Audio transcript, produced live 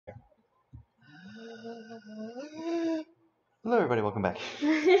Hello everybody, welcome back.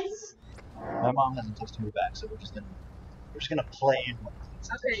 My mom hasn't texted me back, so we're just gonna play in one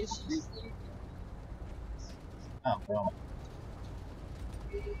of these. Okay. Oh well.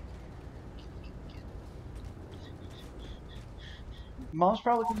 Mom's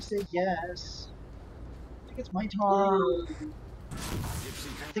probably gonna say yes. I think it's my turn. I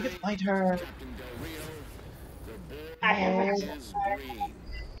think it's my turn. I have a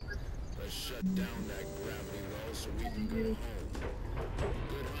Shut down that gravity well so we can go home.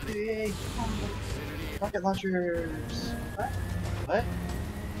 Yay! Rocket launchers. What?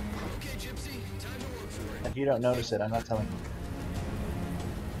 Okay, Gypsy, time to work for it. If you don't notice it, I'm not telling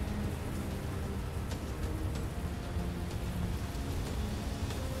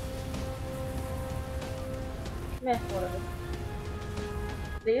you. Meh, whatever.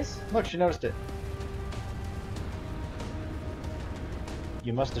 These? Look, she noticed it.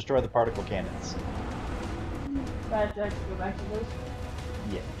 You must destroy the particle cannons. I have to go back to those.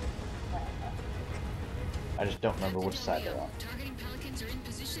 Yeah. I just don't remember which side they're on. Targeting Pelicans are in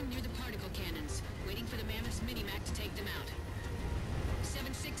position near the particle cannons, waiting for the Mammoth's mini-mac to take them out.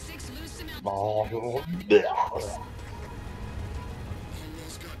 766, lose some altitude. Oh,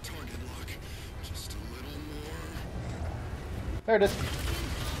 Almost got target lock. Just a little more. there it is.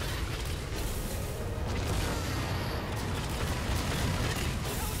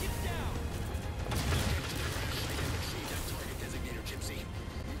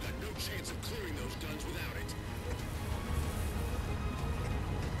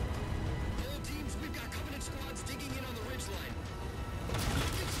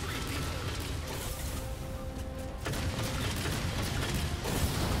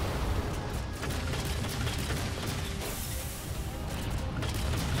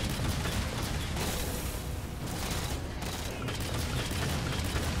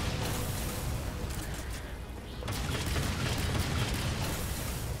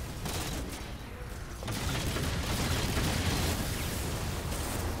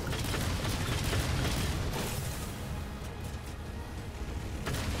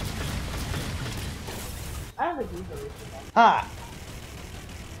 I don't think these are reaching Ha!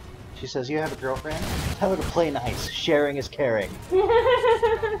 She says, you have a girlfriend? Tell her to play nice. Sharing is caring.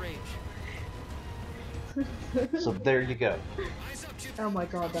 So there you go. Oh my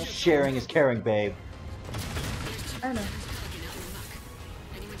god, that's Sharing is caring, babe. I know.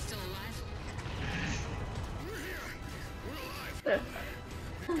 Anyone still alive?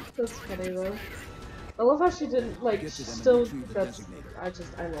 That's funny though. I love how she didn't like still that's I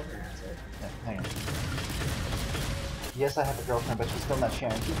love her so. Yeah, hang on. Yes, I have a girlfriend, but she's still not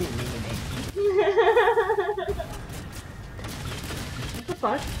sharing. She's being mean to me. What the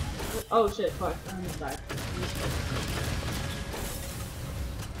fuck? Oh shit, fuck. I'm gonna die.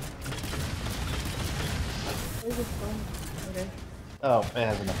 Where's this phone? Okay. Oh, it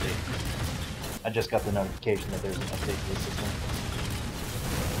has an update. I just got the notification that there's an update to the system.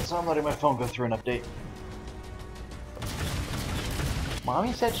 So I'm letting my phone go through an update.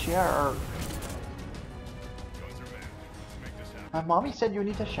 Mommy said share. My mommy said you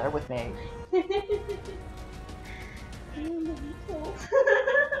need to share with me.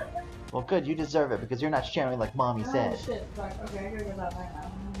 Well, good, you deserve it because you're not sharing like mommy said. Oh shit, fuck. Okay, I gotta go that right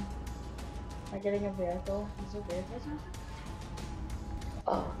now. Am I getting a vehicle? Is there vehicles now?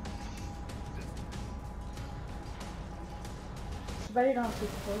 Oh. Too bad you don't have to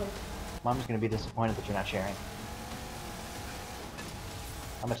close. Mom's gonna be disappointed that you're not sharing.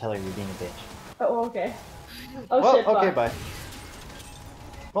 I'm gonna tell her you're being a bitch. Oh, okay. Oh Well, shit, okay, fuck. bye.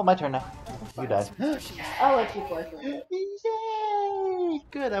 Well, my turn now. You died. I'll let you play for it. Yay!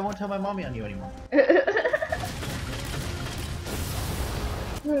 Good, I won't tell my mommy on you anymore.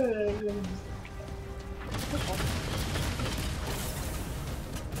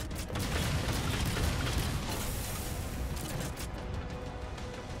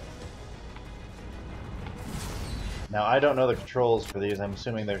 Now, I don't know the controls for these. I'm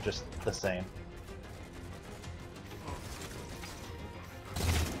assuming they're just the same.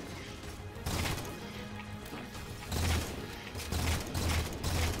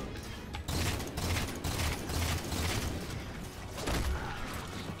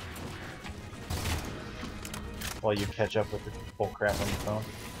 While you catch up with the bull crap on your phone.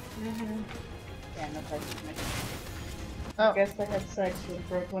 Yeah, no place to make it. Oh. I guess I had sex and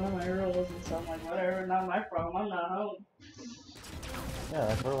broke one of my rules, and so I'm like, whatever, not my problem, I'm not home. Yeah,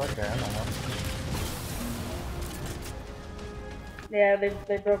 that's what I like. I don't know. Yeah,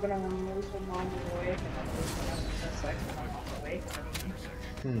 they broke one of my rules when mom was awake, and then they had sex when my mom was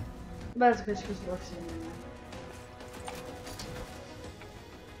awake. That's because she was working.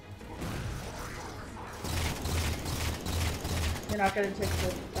 You're not gonna take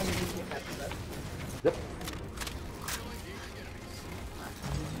the. I mean, you take that stuff. Yep.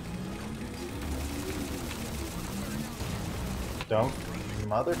 Don't,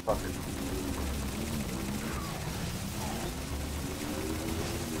 motherfucker.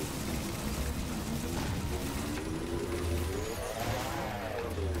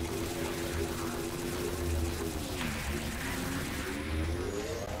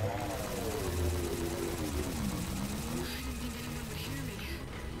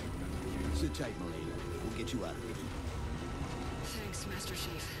 Sit tight, Marine. We'll get you out of here. Thanks, Master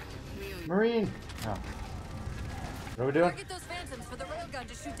Chief. We owe you. Marine! Oh. What are we doing? Target those phantoms for the railgun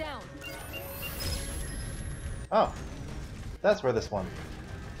to shoot down. Oh. That's where this one.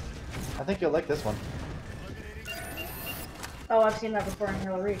 I think you'll like this one. Oh, I've seen that before in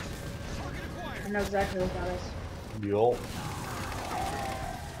Halo Reach. I know exactly what that is. Yo.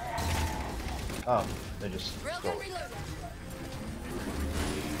 Oh, they just stole Railgun it. reloaded.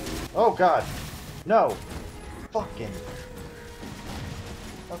 Oh god! No! Fucking.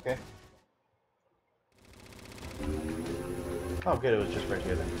 Okay. Oh good, it was just right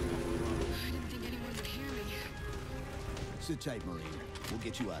here then. I didn't think anyone would hear me. Sit tight, Marine. We'll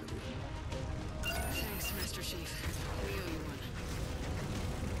get you out of here. Thanks, Master Chief. We owe you one.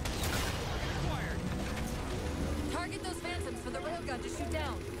 Target those phantoms for the railgun to shoot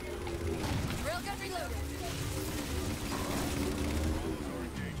down. Railgun reloaded.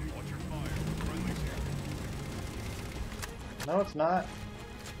 No, it's not.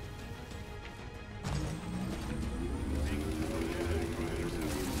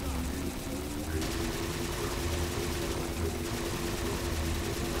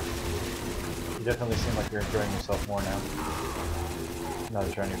 You definitely seem like you're enjoying yourself more now. Now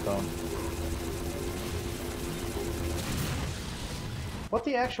that you're on your phone. What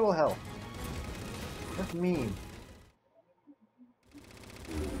the actual hell? That's mean.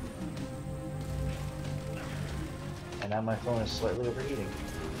 And now my phone is slightly overheating.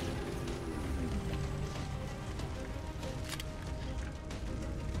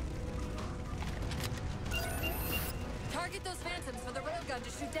 Target those phantoms for the railgun to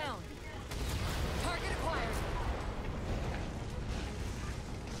shoot down. Target acquired.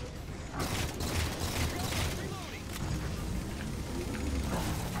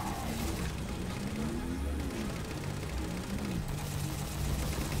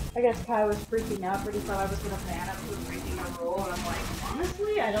 I guess Kai was freaking out, but he thought I was gonna ban him for breaking a rule, and I'm like,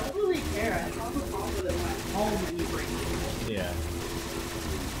 honestly, I don't really care. I saw the problem with it when I'm home and you break the rule. Yeah.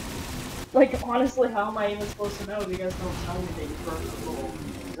 Like, honestly, how am I even supposed to know if you guys don't tell me that you broke the rule?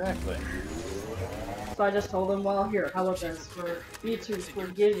 Exactly. So I just told him, well, here, how about this? For me to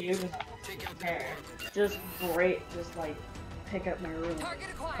forgive you, because I don't care, just like, pick up my room, Target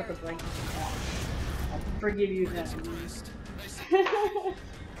put acquired. the blanket down. I'll forgive you then.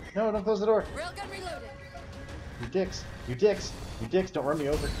 No, don't close the door. Railgun reloaded. You dicks. You dicks. You dicks, don't run me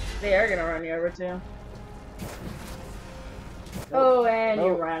over. They are gonna run you over too. Oh, and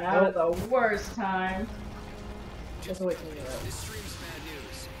you ran out at the worst time. Just wait till you leave. This stream's bad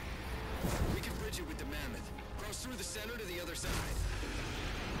news. We can bridge it with the mammoth. Cross through the center to the other side.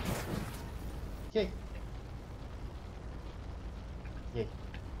 Yay. Yay.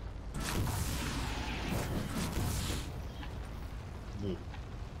 Yay.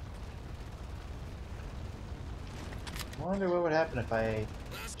 I wonder what would happen if I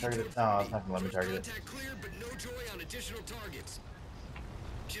targeted. No, it's not gonna let me target it. Contact cleared, but no joy on additional targets.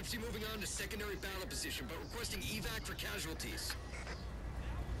 Gypsy moving on to secondary battle position, but requesting evac for casualties.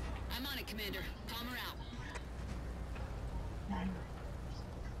 I'm on it, Commander. Palmer out.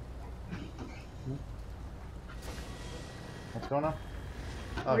 What's going on?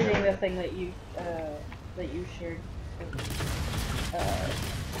 Oh, Reading okay. the thing that you shared.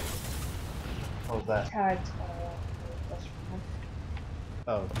 What was that? Tagged. Best friend.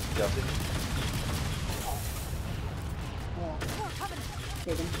 Oh, Chelsea. More coming.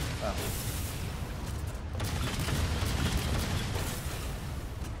 Kidding. Oh.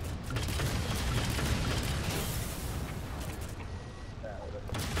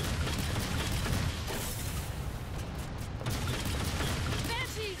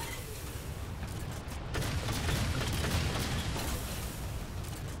 Banshees.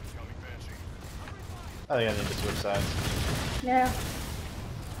 I think I need to switch sides. Yeah.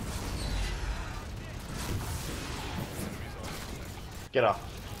 Get off.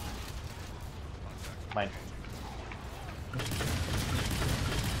 Mine. I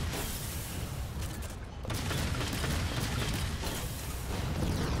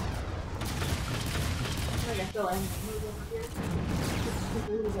feel like I move over here. Just a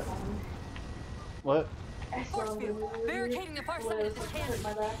little bit longer. What? I saw Force field. him. Barricading the far side of this canyon.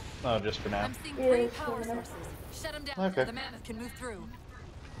 My back. Oh, just for now. I'm seeing Yeah, 3 it's power coming up. sources. Shut them down Okay. so the mammoth can move through.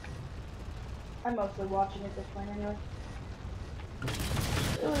 I'm mostly watching at this point anyway.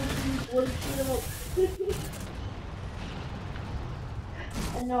 What is she about?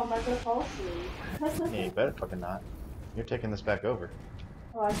 And no, I'm not gonna fall asleep. Yeah, you better fucking not. You're taking this back over.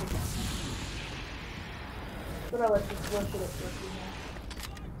 Oh, I think so. But I'll let you look it up for a few minutes.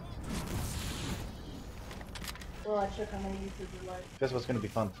 Well, I check on my YouTube live. Guess what's gonna be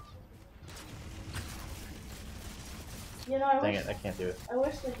fun? You know, I Dang wish, it, I can't do it. I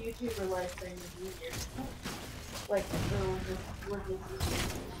wish the YouTuber live thing was easier. Like, we're just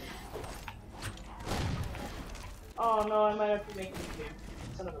oh no, I might have to make YouTube.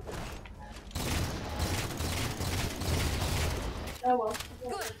 Son of a bitch. Oh well.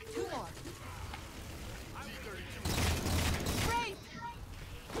 Good. 2 more. Great.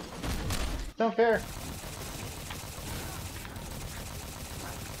 Don't care.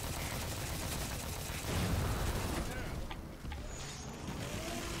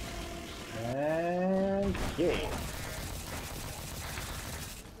 And yeah.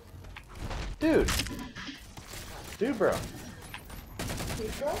 Dude, bro.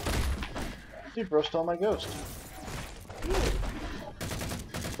 Pizza? Dude, bro stole my ghost. Dude,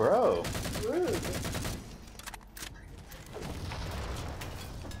 Bro. rude.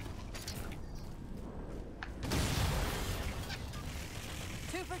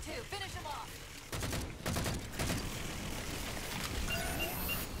 Two for 2. Finish him off.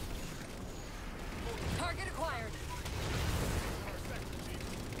 Target acquired.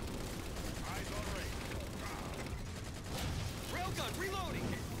 Railgun reloading.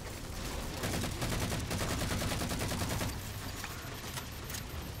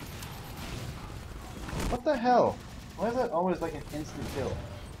 What the hell? Why is that always like an instant kill?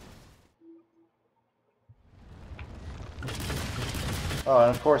 Oh, and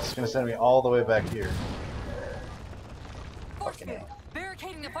of course it's gonna send me all the way back here. Force Fucking field. hell.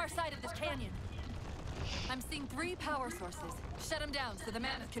 Barricading the far side of this canyon. I'm seeing 3 power sources. Shut them down so the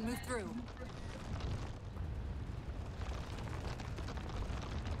mammoth can move through.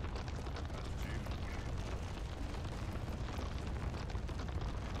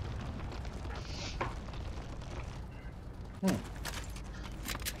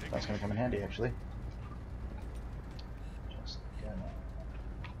 That's gonna come in handy, actually. Just gonna...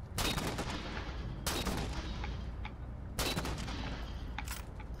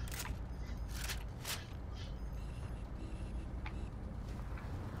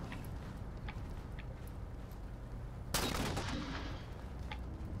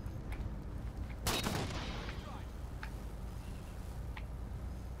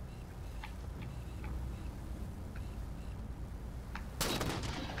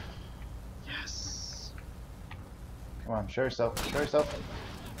 Yes! Come on, show yourself, show yourself!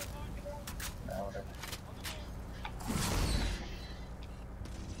 Nah, whatever.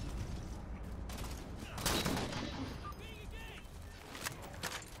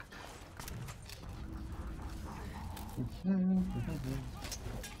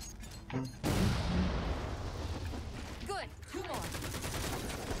 Good. 2 more.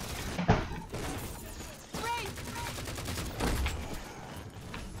 Great.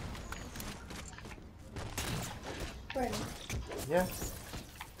 Friend. Yeah.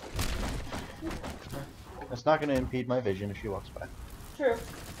 It's not gonna impede my vision if she walks by. True.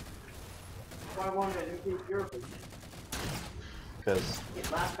 I wanted to keep your position. Because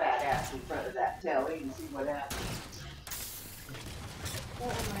Get my fat ass in front of that telly and see what happens. That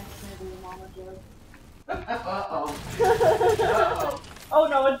reminds me of the mama joke. Uh-oh. Uh-oh. Oh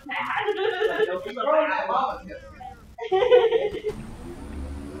no, it's Don't be throwing that mama tip. bad.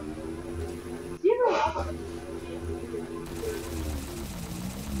 You know,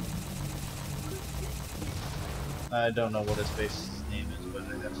 I don't know what his base name is, but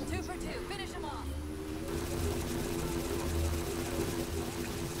I guess. 2 for 2. Finish him off.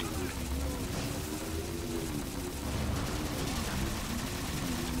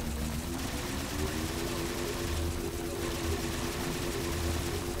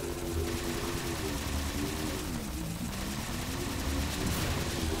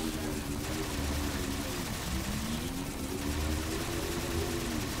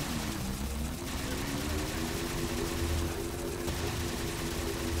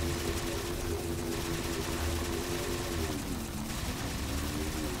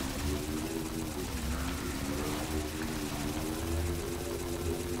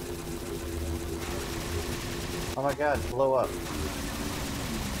 Oh my god, blow up.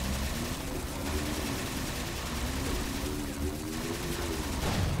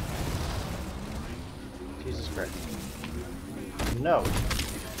 Jesus Christ. No.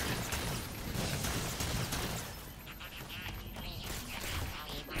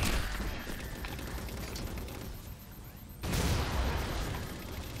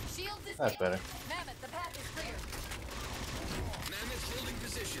 Shields is That's better. Mammoth, the path is clear. Mammoth holding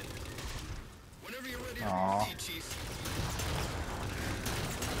position. Whenever you're ready to Aw. proceed, Chief.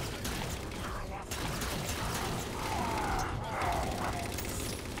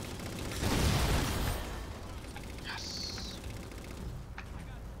 Yes.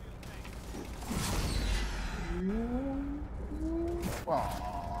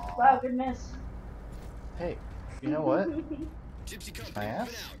 Aw. Wow, good miss. Hey, you know what? Gypsy My Company, ass?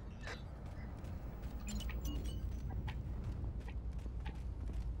 moving out.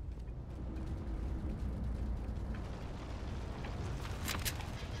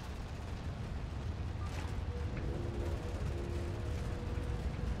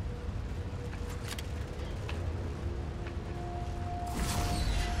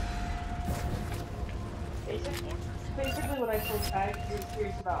 Basically what I told Ty, he was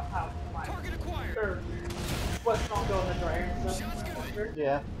curious about how my, Target acquired. or what's gonna go in the dryer and stuff. Sounds when I good. left her.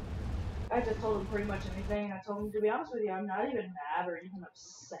 Yeah. I just told him pretty much anything, and I told him, to be honest with you, I'm not even mad or even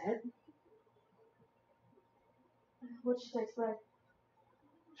upset. What'd she text back?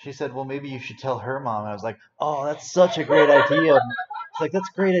 She said, well, maybe you should tell her mom. And I was like, oh, that's such a great idea. It's like, that's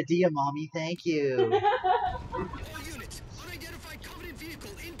a great idea, Mommy. Thank you. All units, unidentified Covenant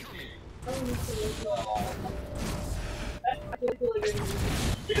vehicle incoming. Mammoth's hit.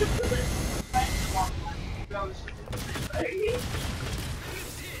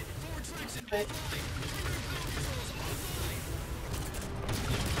 Forward traction offline. Primary power controls offline.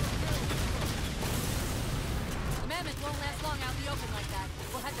 The Mammoth won't last long out in the open like that.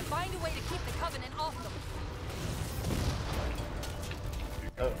 We'll have to find a way to keep the Covenant off them.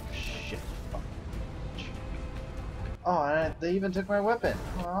 Oh, shit. Oh, and they even took my weapon.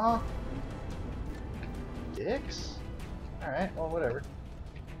 Aw. Dicks? Alright, well, whatever.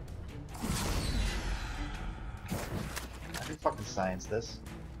 I can fucking science this.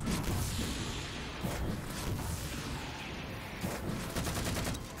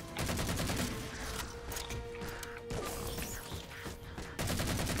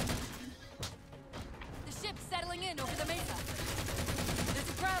 The ship's settling in over the mesa. There's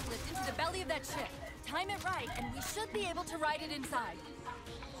a grab lift into the belly of that ship. Time it right, and we should be able to ride it inside.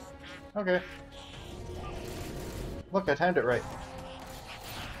 Okay. Look, I timed it right.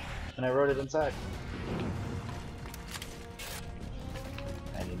 And I wrote it inside.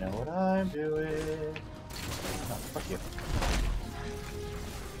 And you know what I'm doing. Oh, fuck you.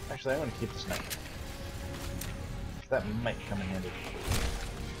 Actually, I want to keep this knife. That might come in handy.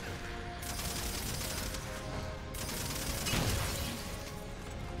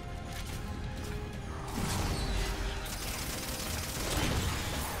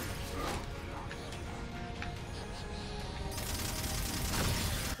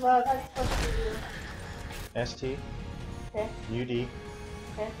 Well, that's supposed to be ST, okay. UD,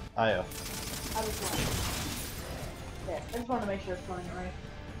 Okay. IO. I just want. Yeah, I just want to make sure it's going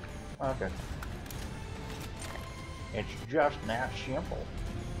right. Okay. It's just that simple.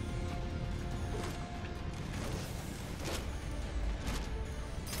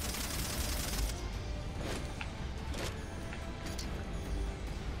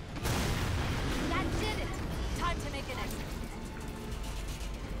 That did it! Time to make an exit.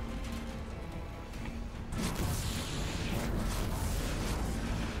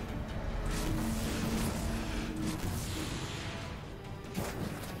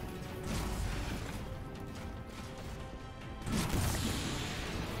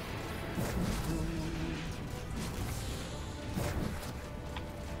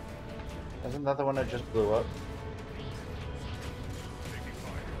 Isn't that the one that just blew up?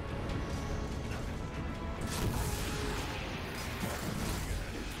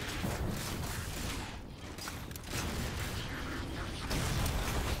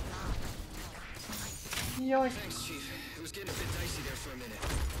 Yoink. Thanks, Chief. It was getting a bit dicey there for a minute.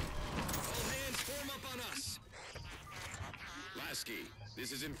 All hands form up on us. Lasky,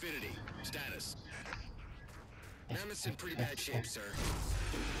 this is Infinity. Status. Mammoth's in pretty bad shape, sir.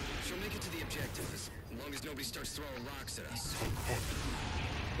 She'll make it to the objective as long as nobody starts throwing rocks at us.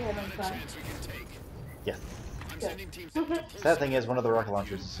 Yeah, Not that's a fine. chance we can take. Yes. I'm sending teams out to pull Sad thing some is, one of the rocket you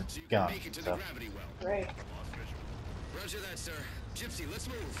launchers so is you can gone. make it to So. the gravity well. Great. Roger that, sir. Gypsy, let's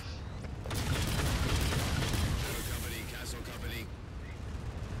move. Shadow Company, Castle Company.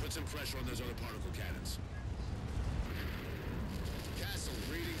 Put some pressure on those other particle cannons. Castle,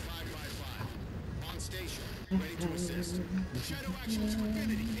 reading 555. On station, ready to assist. Shadow actions for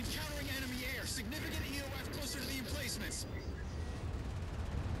Infinity. Encountering enemy air. Significant EOS reinforcements.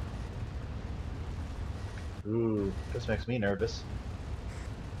 Ooh, this makes me nervous.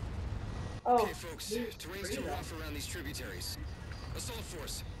 Oh, Okay, folks, terrain's too rough around these tributaries. Assault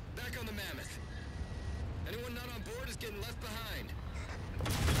force, back on the Mammoth. Anyone not on board is getting left behind.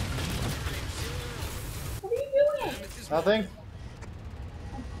 what are you doing? Mammoth is Nothing.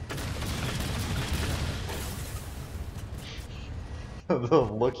 The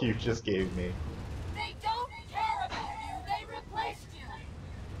look you just gave me. They don't care about you. They replaced you.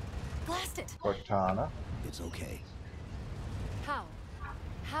 Blast it. Cortana. It's okay. How?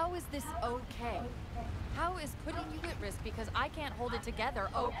 How is this okay? How is putting you at risk because I can't hold it together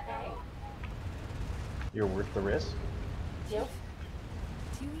okay? You're worth the risk. Yep.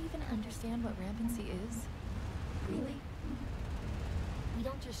 Do you even understand what rampancy is? Really? We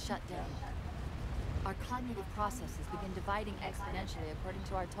don't just shut down. Our cognitive processes begin dividing exponentially according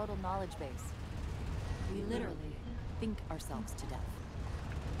to our total knowledge base. We literally think ourselves to death.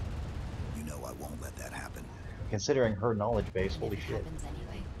 You know I won't let that happen. Considering her knowledge base, And holy it shit. happens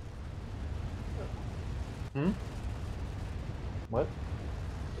anyway. Hmm? What?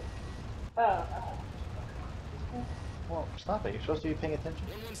 Oh. Well, stop it. You're supposed to be paying attention.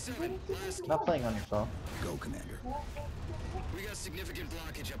 117, last. Not playing on your phone. Go, Commander. We got significant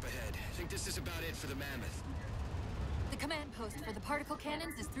blockage up ahead. I think this is about it for the Mammoth. The command post for the particle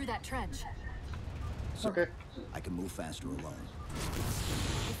cannons is through that trench. Okay. I can move faster alone.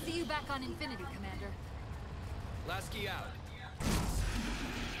 We'll see you back on Infinity, Commander. Lasky out.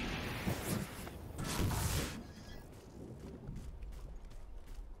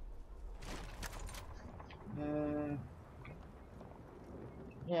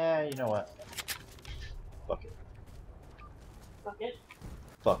 Yeah, you know what? Fuck it. Fuck it.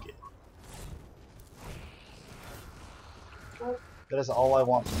 Fuck it. That is all I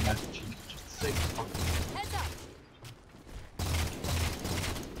want from Master Chief. Just say fuck it. Heads up!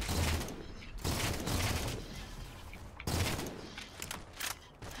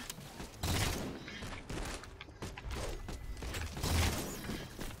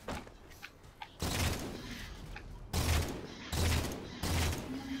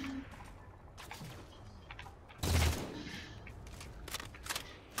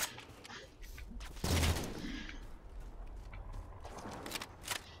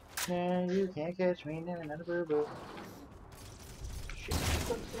 Yeah, you can't catch me in another boo-boo. Shit.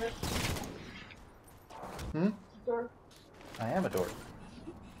 Hmm? Door. I am a dork.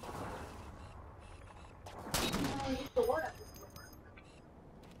 No, use the word.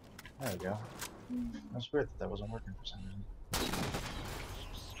 There we go. That's weird that that wasn't working for some reason.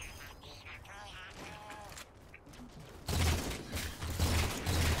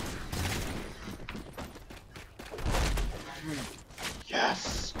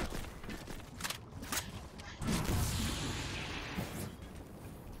 Yes!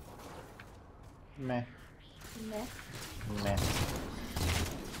 Meh. Meh. Meh.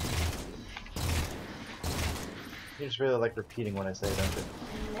 You just really like repeating what I say, don't you?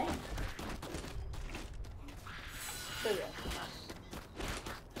 Meh. So yeah.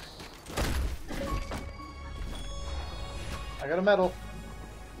 I got a medal.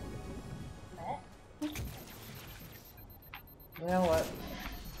 Meh. You know what?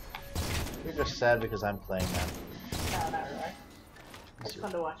 You're just sad because I'm playing now. No, not really. It's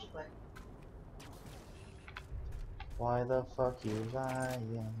fun to watch you play. Why the fuck you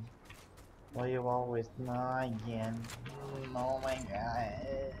lying? Why you always lying? Oh my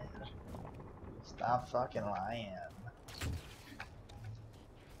god. Stop fucking lying.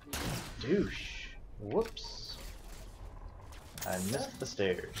 Douche. Whoops. I missed the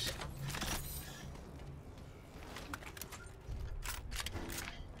stairs.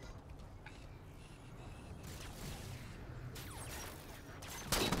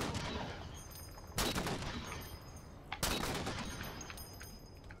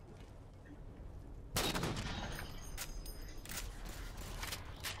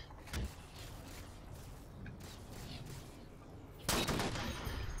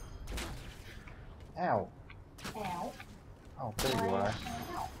 Ow. Ow. Oh, there you are.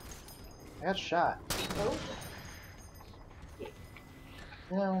 I got shot. Oh. You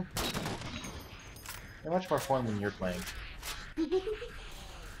know, you're much more fun when you're playing. Because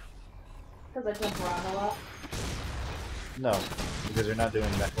I jump around a lot. No, because you're not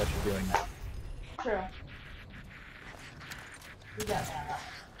doing that what you're doing now. True. You got that.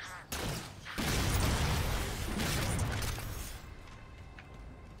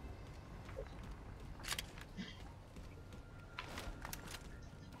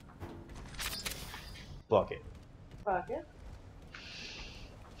 Bucket. Fuck it.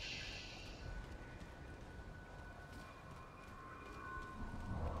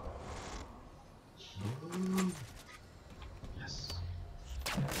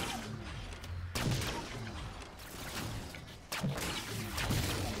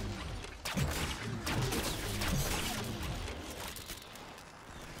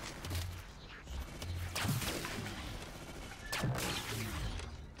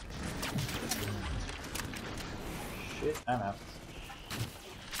 I'm out.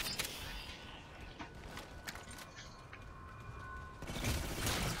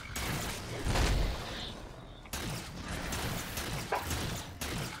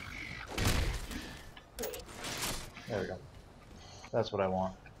 There we go. That's what I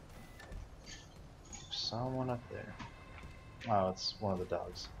want. Someone up there. Oh, it's one of the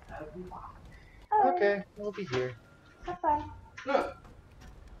dogs. Okay, we'll be here. Have fun. I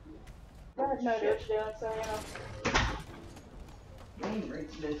have no idea what you're doing, so you know. Game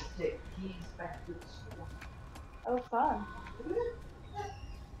brings those stick keys back to the school. Oh, fun.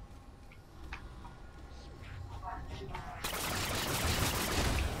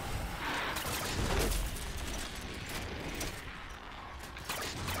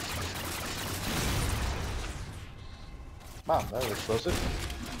 Wow, that was explosive.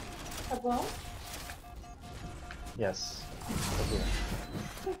 A bone? Yes.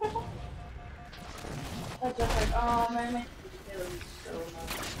 That's just like, oh man, my Halo is so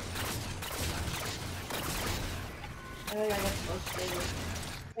much. I think I guess most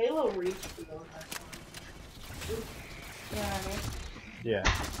Halo Reach feels like you know what I mean? Yeah.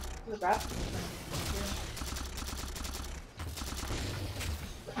 The graphics is nice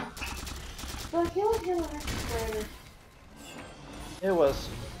too. But I feel like Halo Reach is better. It was.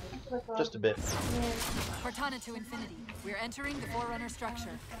 Like, Just a bit. yeah. Cortana to Infinity. We're entering the Forerunner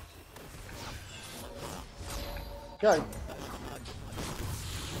structure. Yeah.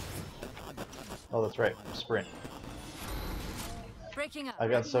 Oh, that's right. Sprint. Breaking up. I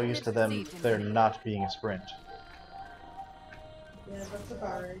got so used to them there not being a sprint. Yeah, that's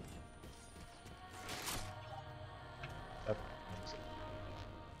about right.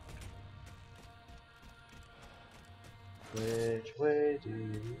 Which way do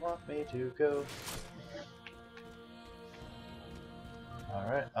you want me to go?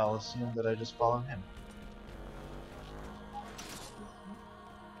 Alright, I'll assume that I just follow him.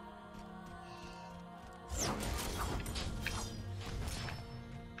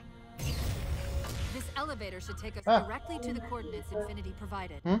 This elevator should take us directly to the coordinates Infinity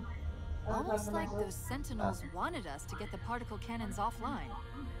provided. Almost like those Sentinels wanted us to get the particle cannons offline.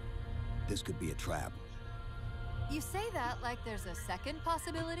 This could be a trap. You say that like there's a second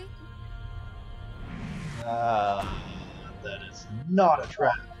possibility? That is not a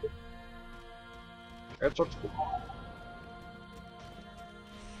trap. It's a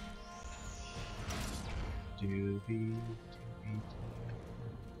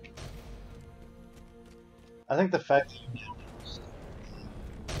I think the fact that you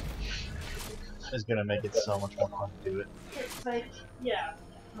is gonna make it so much more fun to do it. It's like, yeah.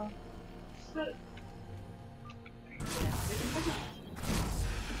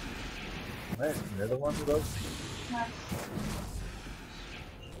 Right, you're the one who loves me.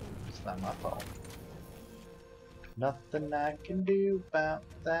 It's not my fault. Nothing I can do about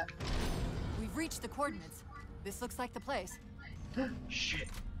that. We've reached the coordinates. This looks like the place. Shit.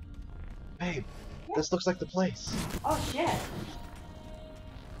 Babe, this looks like the place. Oh shit.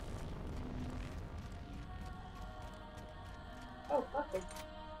 Oh, fuck it.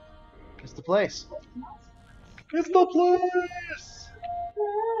 It's the place. It's the place!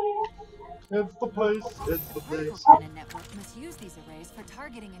 It's the place. It's the Particle place. cannon network must use these arrays for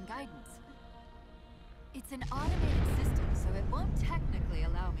targeting and guidance. It's an automated system, so it won't technically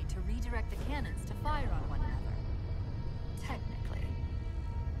allow me to redirect the cannons to fire on one another. Technically.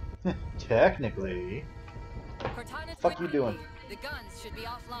 Technically. Cortana, Fuck you doing? The guns should be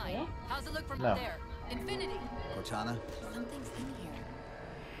offline. Yeah? How's it look from No. up there? Infinity. Cortana? Something's in here.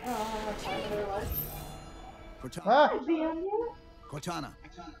 I don't know how much time there was. Cortana? Ah! Be on you? Cortana?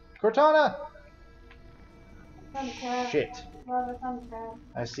 Cortana! Found the cat. Shit. Well, I found the cat.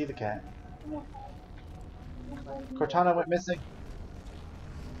 I see the cat. Yeah. Cortana went missing.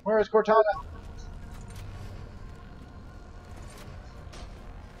 Where is Cortana?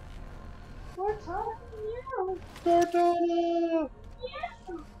 Cortana, yeah. Cortana!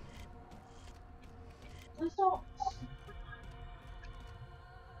 Yeah. Please don't.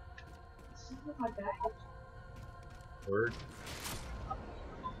 Oh my god. Word.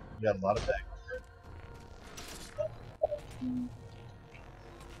 You got a lot of back.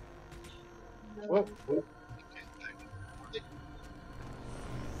 Whoa, whoa.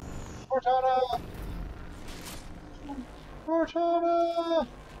 Cortana! Cortana!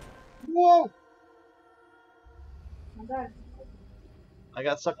 Whoa! I'm back. I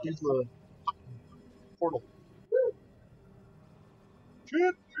got sucked into a portal.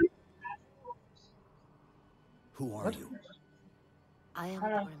 Shit! Who are What? you? I am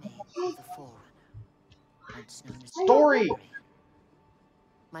Hello. Orme of the Forerunner, once known as Story!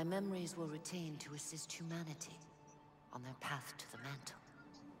 My memories were retained to assist humanity. on their path to the mantle.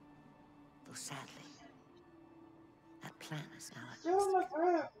 Though sadly, that plan is now at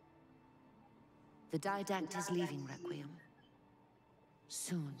risk. The Didact is leaving Requiem.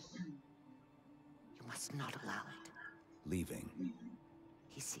 Soon. You must not allow it. Leaving.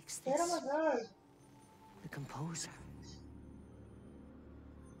 He seeks this. The Composer.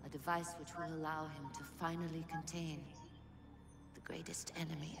 A device which will allow him to finally contain the greatest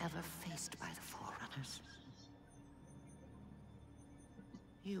enemy ever faced by the Forerunners.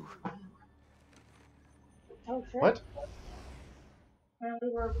 You. Oh shit. What? Apparently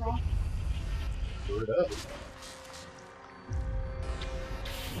we're wrong. Screw it up.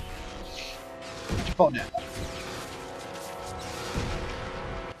 Put your phone down.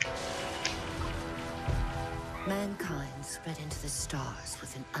 Mankind spread into the stars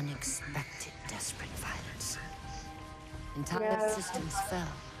with an unexpected, desperate violence. Entire systems fell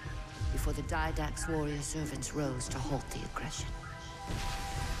before the Didact's warrior servants rose to halt the aggression.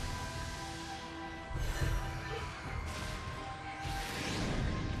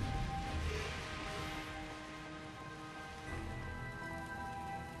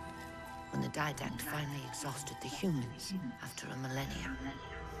 When the Didact finally exhausted the humans after a millennia,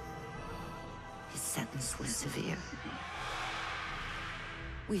 his sentence was severe.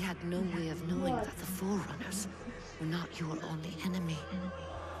 We had no way of knowing that the Forerunners were not your only enemy.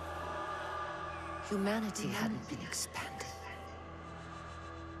 Humanity hadn't been expanded.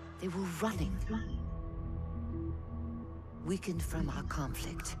 They were running. Weakened from our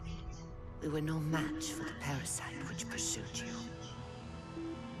conflict, we were no match for the parasite which pursued you.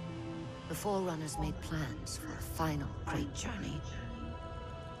 The Forerunners made plans for a final great journey.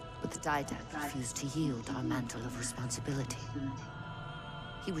 But the Didact refused to yield our mantle of responsibility.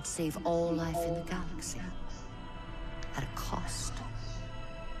 He would save all life in the galaxy. At a cost.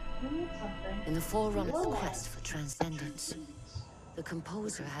 In the Forerunner's quest for transcendence, the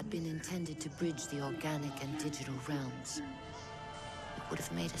Composer had been intended to bridge the organic and digital realms. It would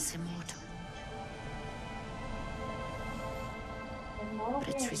have made us immortal. But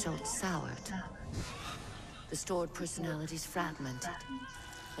its results soured. The stored personalities fragmented,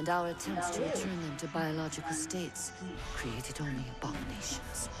 and our attempts to return them to biological states created only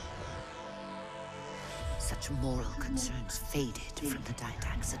abominations. Such moral concerns faded from the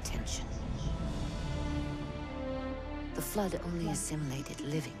Didact's attention. The Flood only assimilated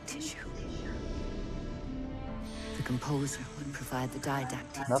living tissue. The Composer would provide the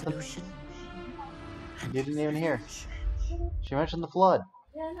Didact its Nothing? solution. And You didn't even hear. She mentioned the Flood.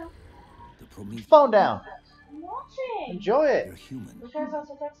 Yeah, no. The Prometheus. Phone down. I'm watching. Enjoy They're it. human. This guy's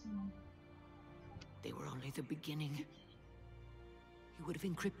also texting me. They were only the beginning. He would have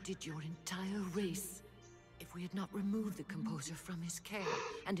encrypted your entire race if we had not removed the Composer from his care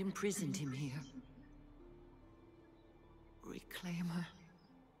and imprisoned him here. Reclaimer.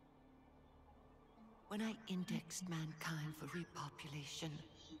 When I indexed mankind for repopulation,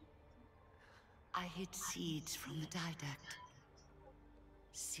 I hid seeds from the Didact.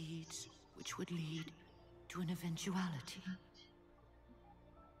 Seeds which would lead to an eventuality.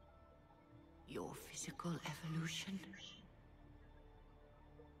 Your physical evolution.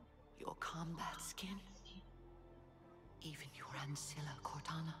 Your combat skin. Even your Ancilla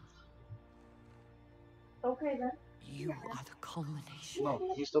Cortana. Okay then. You are the culmination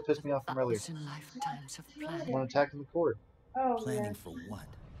No, he still pissed me off from earlier. 1,000 lifetimes of planning. One attacking the cord. Oh Planning yeah. for what?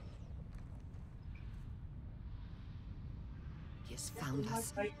 He has found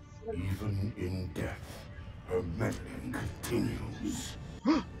us. Even in death, her meddling continues.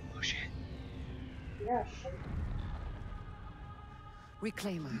 Oh shit. Yeah, shit.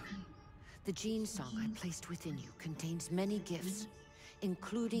 Reclaimer. The gene song I placed within you contains many gifts,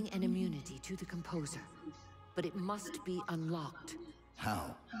 including an immunity to the Composer. But it must be unlocked.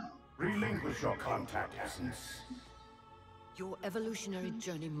 How? Relinquish your contact essence. Your evolutionary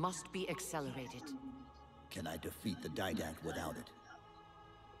journey must be accelerated. Can I defeat the Didact without it?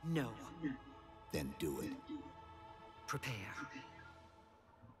 No. Then do it. Prepare.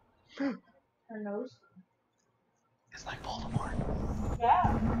 Her nose. It's like Voldemort.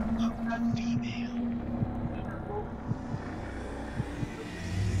 Yeah. Female.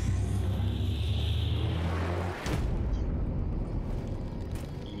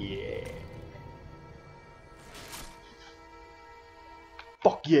 Yeah.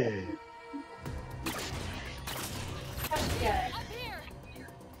 Fuck yeah. Yeah. Up here!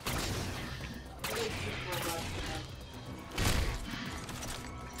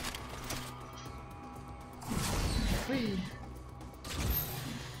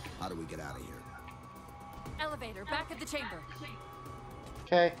 How do we get out of here? Elevator, back at the chamber.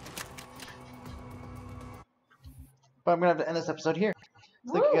 Okay. But I'm going to have to end this episode here.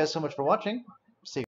 So thank you guys so much for watching.